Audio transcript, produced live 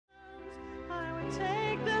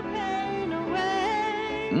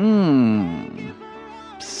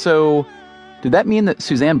So, did that mean that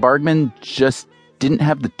Suzanne Bargman just didn't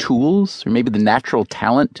have the tools or maybe the natural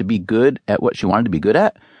talent to be good at what she wanted to be good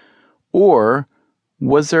at? Or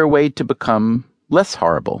was there a way to become less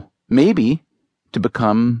horrible? Maybe to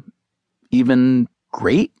become even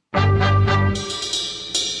great?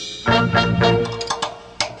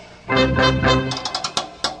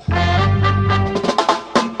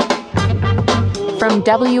 From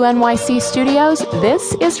WNYC Studios,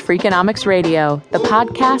 this is Freakonomics Radio, the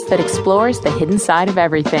podcast that explores the hidden side of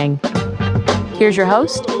everything. Here's your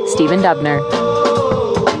host, Stephen Dubner.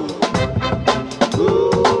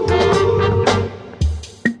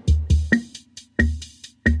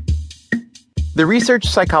 The research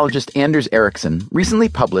psychologist Anders Ericsson recently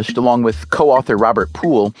published, along with co-author Robert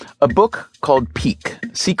Poole, a book called Peak: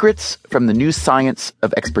 Secrets from the New Science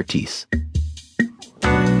of Expertise.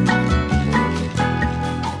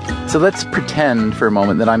 So let's pretend for a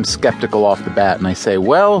moment that I'm skeptical off the bat and I say,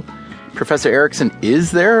 well, Professor Ericsson,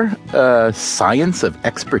 is there a science of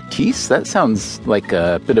expertise? That sounds like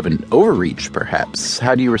a bit of an overreach, perhaps.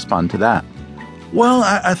 How do you respond to that? Well,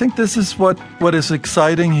 I think this is what is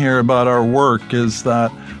exciting here about our work is that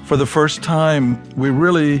for the first time, we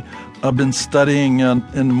really have been studying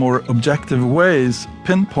in more objective ways,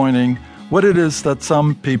 pinpointing what it is that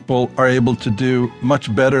some people are able to do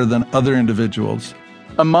much better than other individuals.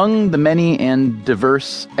 Among the many and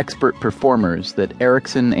diverse expert performers that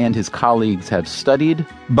Ericsson and his colleagues have studied,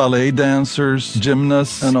 ballet dancers,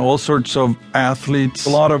 gymnasts, and all sorts of athletes, a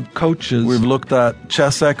lot of coaches. We've looked at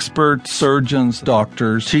chess experts, surgeons,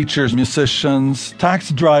 doctors, teachers, musicians,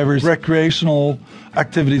 taxi drivers, recreational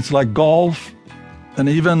activities like golf, and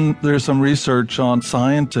even there's some research on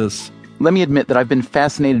scientists. Let me admit that I've been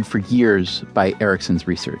fascinated for years by Ericsson's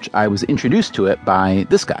research. I was introduced to it by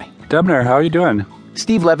this guy. Dubner, how are you doing?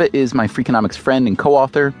 Steve Levitt is my Freakonomics friend and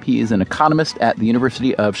co-author. He is an economist at the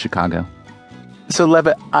University of Chicago. So,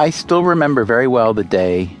 Levitt, I still remember very well the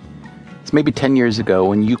day, it's maybe 10 years ago,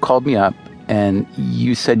 when you called me up and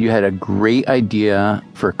you said you had a great idea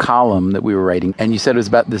for a column that we were writing. And you said it was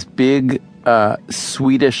about this big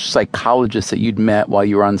Swedish psychologist that you'd met while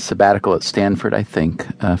you were on sabbatical at Stanford, I think,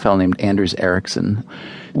 a fellow named Anders Ericsson.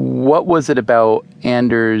 What was it about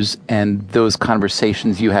Anders and those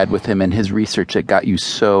conversations you had with him and his research that got you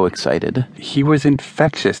so excited? He was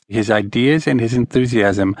infectious. His ideas and his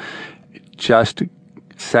enthusiasm just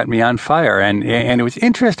set me on fire. And it was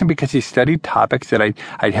interesting because he studied topics that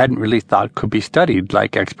I hadn't really thought could be studied,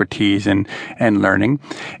 like expertise and learning.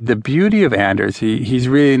 The beauty of Anders, he's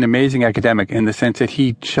really an amazing academic in the sense that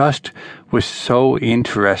he just was so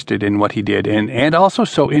interested in what he did and also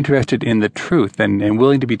so interested in the truth and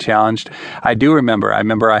willing to be challenged. I remember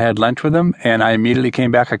I had lunch with him and I immediately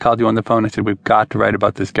came back. I called you on the phone. I said, we've got to write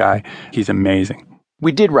about this guy. He's amazing.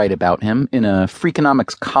 We did write about him in a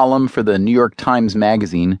Freakonomics column for the New York Times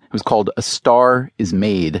Magazine. It was called A Star is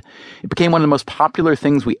Made. It became one of the most popular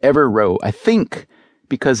things we ever wrote, I think,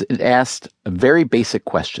 because it asked a very basic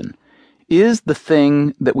question. Is the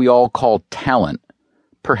thing that we all call talent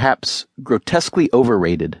perhaps grotesquely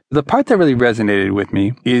overrated? The part that really resonated with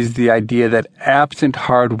me is the idea that absent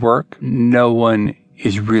hard work, no one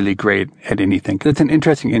is really great at anything. That's an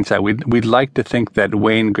interesting insight. We'd like to think that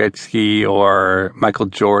Wayne Gretzky or Michael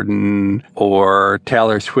Jordan or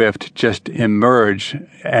Taylor Swift just emerge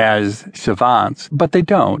as savants, but they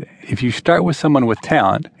don't. If you start with someone with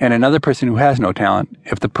talent and another person who has no talent,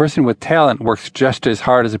 if the person with talent works just as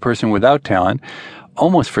hard as a person without talent,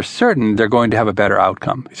 almost for certain they're going to have a better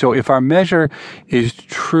outcome. So if our measure is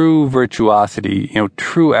true virtuosity,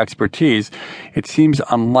 true expertise, it seems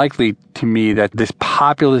unlikely to me that this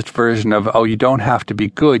populist version of, you don't have to be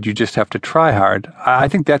good, you just have to try hard, I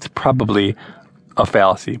think that's probably a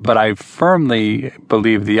fallacy. But I firmly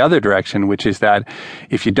believe the other direction, which is that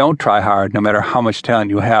if you don't try hard, no matter how much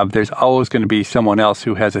talent you have, there's always going to be someone else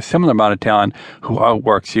who has a similar amount of talent who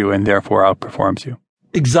outworks you and therefore outperforms you.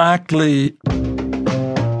 Exactly.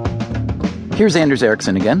 Here's Anders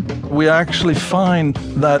Ericsson again. We actually find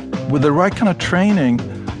that with the right kind of training,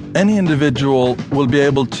 any individual will be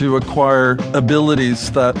able to acquire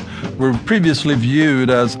abilities that were previously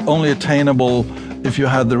viewed as only attainable if you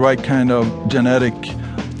had the right kind of genetic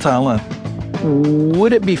talent.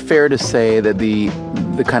 Would it be fair to say that the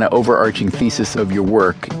kind of overarching thesis of your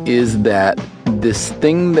work is that this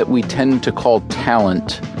thing that we tend to call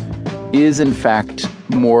talent is in fact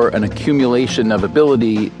more an accumulation of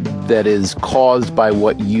ability that is caused by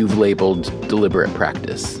what you've labeled deliberate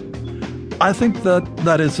practice? I think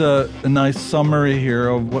that is a nice summary here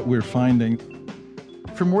of what we're finding.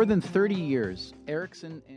 For more than 30 years, Ericsson